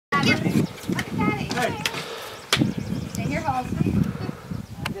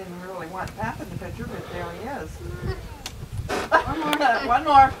not half in the picture, but there he is. One more. One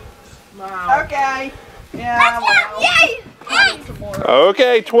more. Wow. Okay. Yeah, well. Yay!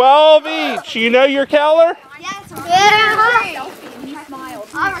 Okay, 12 each. You know your color? Yes. Yeah. He smiled.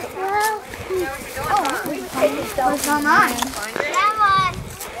 All right. What's going on?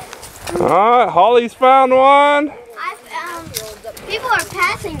 Alright, Holly's found one. People are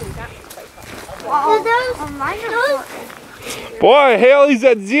passing me. Boy, Haley's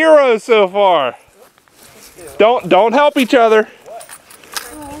at 0 so far. Don't help each other.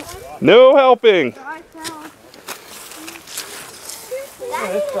 No helping.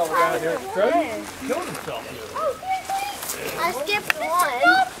 This fella down here killed himself here. I skipped one.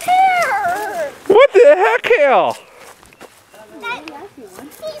 What the heck, Hale?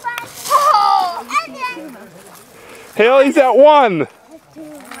 Haley's at 1.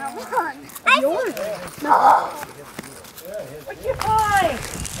 Yours. No. What'd you find?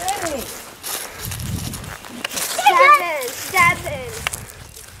 Ready? 7.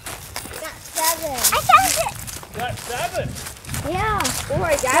 Got 7. I found it. Got 7. Yeah.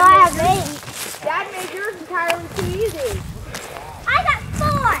 Boy, I have 8. Dad made yours entirely too easy. I got 4.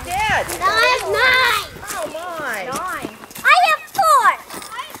 Dad. No, I have 9. Oh my. 9. I have 4.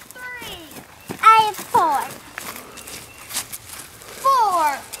 I have 3. I have 4.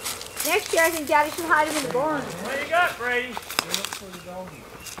 4. Next year I think Daddy should hide him in the barn. What you got, Brady? 5.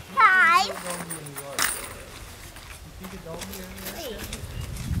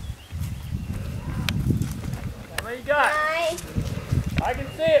 What you got? 9. I can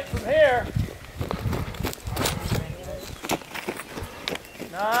see it from here.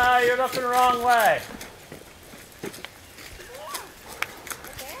 No, you're looking the wrong way.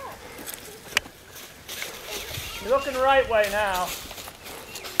 You're looking the right way now.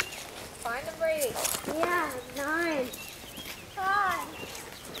 Find him, Brady. Yeah, 9. 5.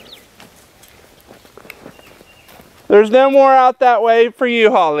 There's no more out that way for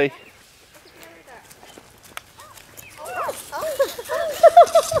you, Holly.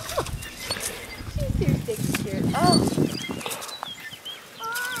 She's too sticky here. Oh.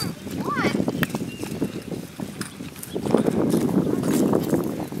 1.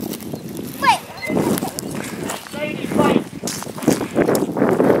 Wait. Sadie, fight.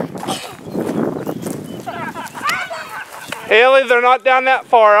 Haley, they're not down that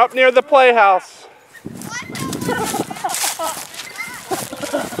far, up near the playhouse.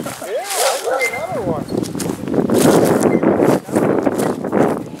 Yeah, I see another one.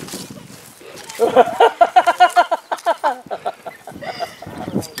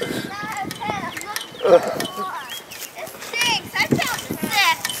 It's 6. I found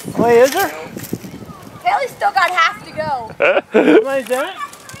 6. Wait, is there? Haley's still got half to go. How many is that?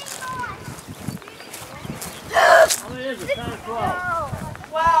 How many is it? 10 or 12?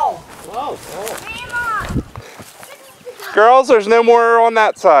 12. 12. Oh. Girls, there's no more on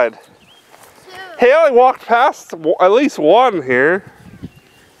that side. 2. Haley walked past at least one here.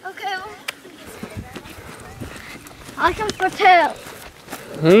 Okay. I come for 2.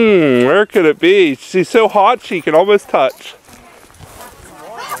 Where could it be? She's so hot she can almost touch.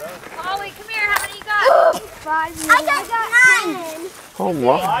 Holly, come here. How many you got? 5. I got 9. Oh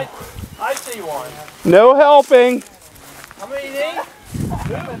my. I see one. No helping. How many you need?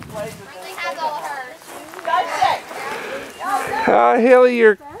 Really has all of hers. Haley,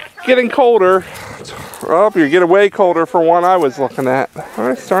 you're getting colder. Oh, you're getting way colder for one I was looking at.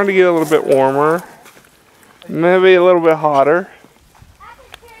 It's starting to get a little bit warmer. Maybe a little bit hotter.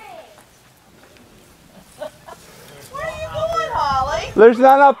 What are you doing, Holly? There's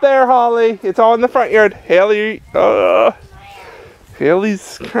none up there, Holly. It's all in the front yard. Haley,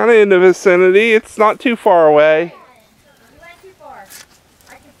 Haley's kind of in the vicinity. It's not too far away. You went too far.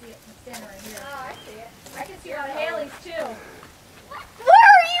 I can see it from center right here. Oh, I see it. I can see it on Haley's too. Where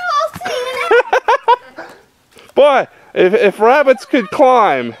are you all seeing it? Boy, if rabbits could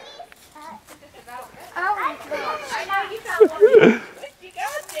climb. Oh my gosh. I know you found one. What you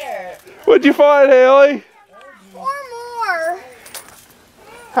got there? What'd you find, Haley? 4 more.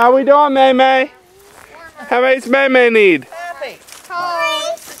 How we doing, May May? How many's May May need? Happy.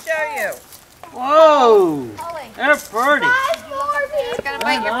 Holly. To show you. Whoa! Holly. They're pretty. 5 more people. It's gonna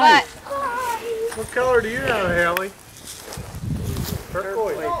bite your nice. butt. What color do you have, Haley?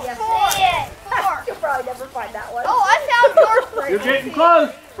 Turquoise. Yes. See it. 4. You'll probably never find that one. Oh, I found yours, Brady. You're getting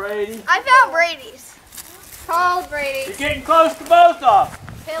close, Brady. I found Brady's. Called Brady. You're getting close to both of them.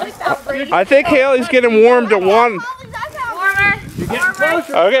 Haley found Brady. I think Haley's getting warm to one. Holly's, I found Warmer. You're getting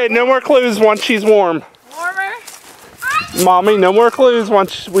closer. Okay, no more clues once she's warm. Warmer. Mommy, no more clues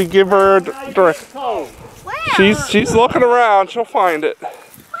once we give her a direct. Cold. Where? She's looking around. She'll find it.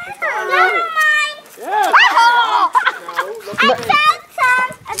 Yeah. I found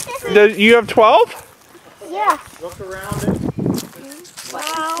some. You have 12? Yeah. Look around it.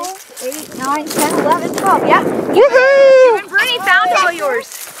 12, 8, 9, 10, 11, 12. Yep. Woohoo! You and Bree found all yours.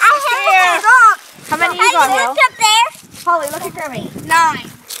 I have a How many you got, look Hill? up there. Holly, look at Grammy. 9.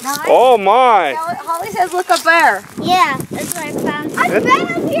 9? Oh my! Holly says look up there. Yeah, that's what I found. I've been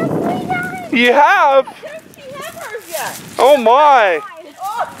up here 3 times. You have? She have hers yet. Oh my!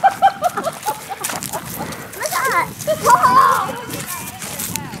 Look at that. Whoa.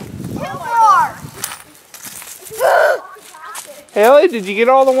 2 more. Haley, did you get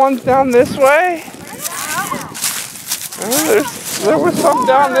all the ones down this way? There was some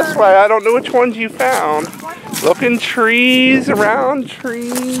down this way. I don't know which ones you found. Looking trees, around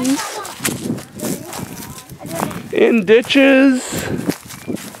trees, in ditches.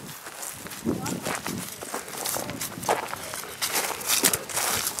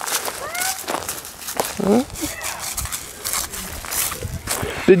 Huh?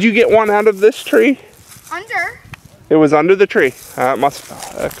 Did you get one out of this tree? Under. It was under the tree. It must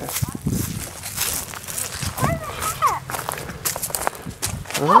have. Okay.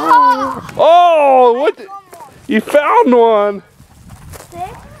 Oh, what? You found one. 6.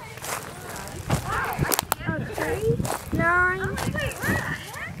 3, 9.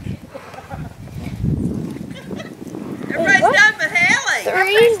 Everybody's done but Haley.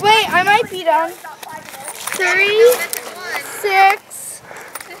 3. Wait, I might be done. 3, 6.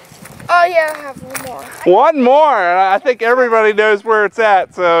 Oh yeah, I have one more. One more. I think everybody knows where it's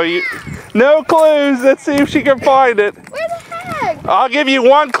at. So no clues. Let's see if she can find it. Where the heck? I'll give you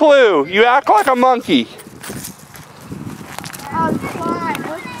one clue. You act like a monkey. Oh, fine.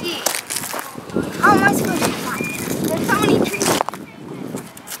 Let's see. How am I supposed to find it? There's so many trees.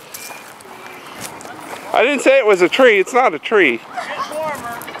 I didn't say it was a tree. It's not a tree.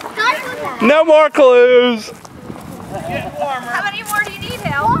 Not No more clues. How many more do you need,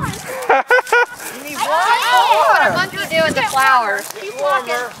 Hill? Oh, What a monkey do with the flowers. Get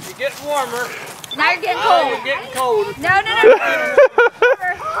warmer. You're getting warmer. Now you're getting Oh, cold. you're getting cold. No, no, no.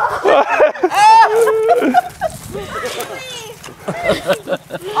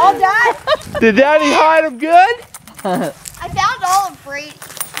 all done? Did Daddy hide them good? I found all of Brady.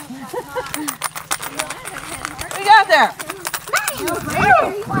 What you got there?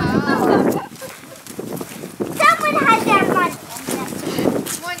 Someone had that one.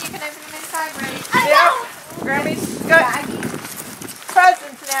 One, you can open them inside, Brady. Yeah. Grammy's got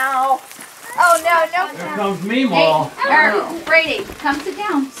presents now. Oh, no, no. Here comes Meemaw. Hey, Brady, come sit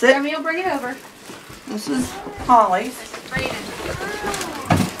down. Sit. Grammy will bring it over. This is Holly's. Brayden.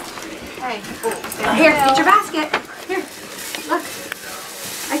 Hey. Here, get your basket. Here, look.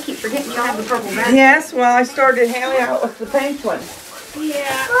 I keep forgetting you don't have the purple basket. Yes, well, I started Haley out with the pink one.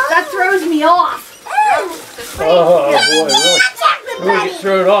 Yeah. That throws me off. Oh, boy, really get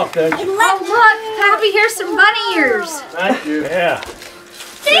thrown off, don't you? Oh, look. Happy, here's some bunny ears. Thank you. Yeah.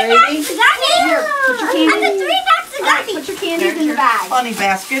 3 bags of gummies. Here, put your I candy. got 3 bags of gummies. Put your candies in the bag. Funny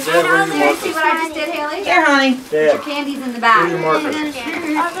basket. Dad, where you See marking? what I just did, Haley? Here, honey. Put your Dad, candies in the where you bag. marking?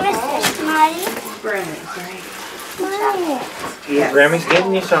 I'm gonna stick Marty. Yes. Grammy's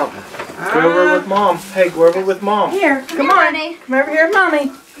getting you something. Go over with Mom. Hey, go over with Mom. Here, come Here, on. honey. Come over here,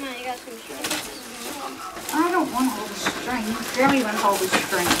 Mommy. I don't want to hold the string. Grammy wants to hold the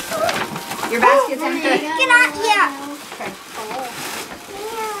string. Your basket's empty. Get out here.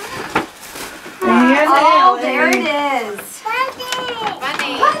 And Oh, Haley. there it is.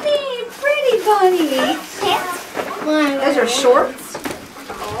 Bunny. Bunny, pretty bunny. Those are shorts.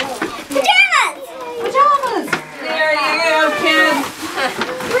 Pajamas. Pajamas. There you go, kid.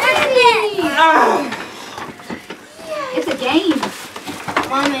 Pretty. Ah. It's a game.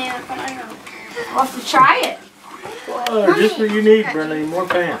 Mommy, We'll have to try it. Oh, just what you need, Brenda. More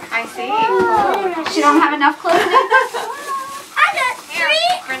pants. I see. She don't have enough clothing. I got 3.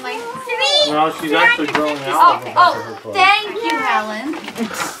 Well, she's actually growing out of them. Oh, thank you, Helen. Hey,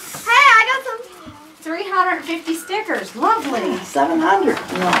 I got some. 350 stickers. Lovely. 700. Oh,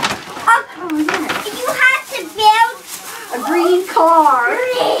 yeah. You have to build A green car.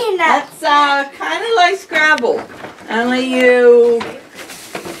 green. That's kind of like Scrabble. Only you, A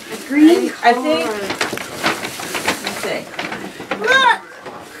green car. I think, let's see. Look.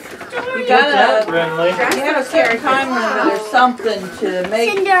 You What's that, gotta, Brenda? you have a certain time limit or something to make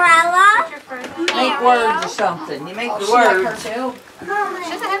Cinderella. words or something. You make the She like her words. too. She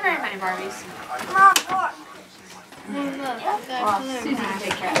doesn't have very many Barbies. Mom, look. Well, Susie can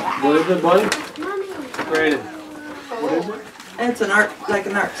take care of that. What is it, buddy? Brayden. What is it? It's an art, like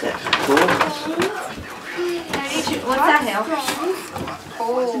an art set. Cool. What's that, Hale?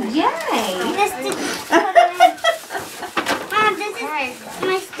 Oh, yay! This is Mom, this is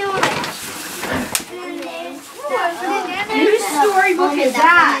my storage. Whose storybook is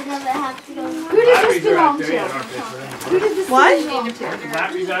that? Who does this belong to? Who does this What? belong to?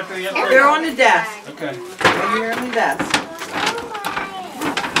 Batteries out there yet? They're on the desk. Okay. Right here on the desk.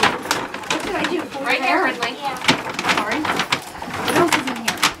 What did I do? Right here, Ridley. Sorry. What else is in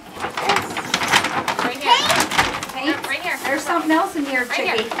here? Right here. Paint? No, right here. There's something else in here, Right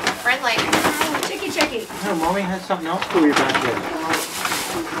here. Chicky. Friendly. Chicky. Oh, Mommy has something else for you back there.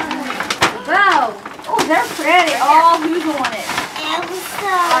 Wow. Oh, they're pretty. Oh, who's on it?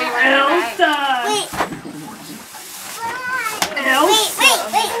 Elsa. Oh, you want to Wait. Elsa.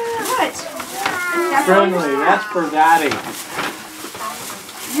 Wait. What? That's Friendly, that's for Daddy.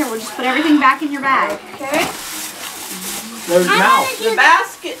 Here, we'll just put everything back in your bag. Okay? There's Mouse. The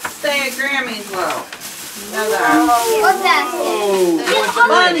baskets stay at Grammy's low. What basket? Oh, The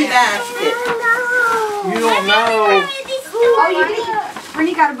bunny basket. you don't know. Oh, you did.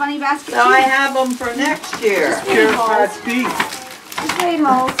 Brittany got a bunny basket So too. I have them for next year. Carrot Pat's teeth. Just wait,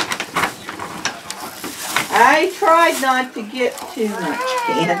 holes. I tried not to get too much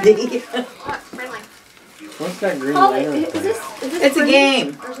candy. Friendly. What's that green Holly, lantern is thing? this It's a Brittany?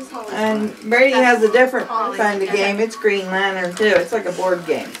 game. Or is this Holly? And Brady has a different kind of game. It's Green Lantern too. It's like a board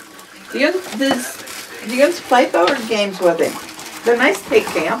game. Do you guys play board games with him? They're nice to take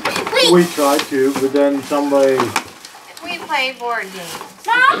camping. We tried to, but then somebody, We play board games.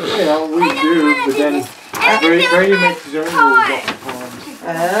 yeah, we do, but then Brady makes his own rules all the time.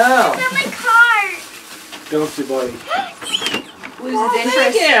 Oh. My card. Don't you, buddy? Loses Thank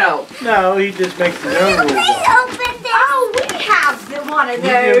interest. you. No, he just makes his own rules Please up. open this. Oh, we have one of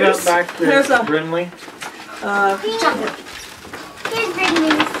Can you give those. that back Here's to a- Brindley? Here's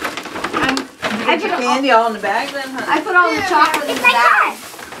Brittany's. You get your candy all in the bag then, honey? I put all the chocolate in It's the my bag. card.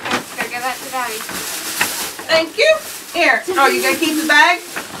 Gotta give that to Daddy. Thank you. Here. Oh, you gonna keep the bag?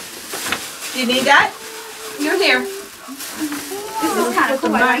 Do you need that? You're here. This is kind of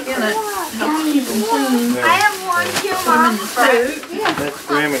cool. I like in it. it. Helps keep them clean. I have one too, Put them in Mom. the fruit. That's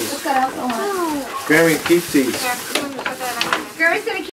Grammy's. What's that else on? Grammy keeps these. Here, put that back in there. Gary's gonna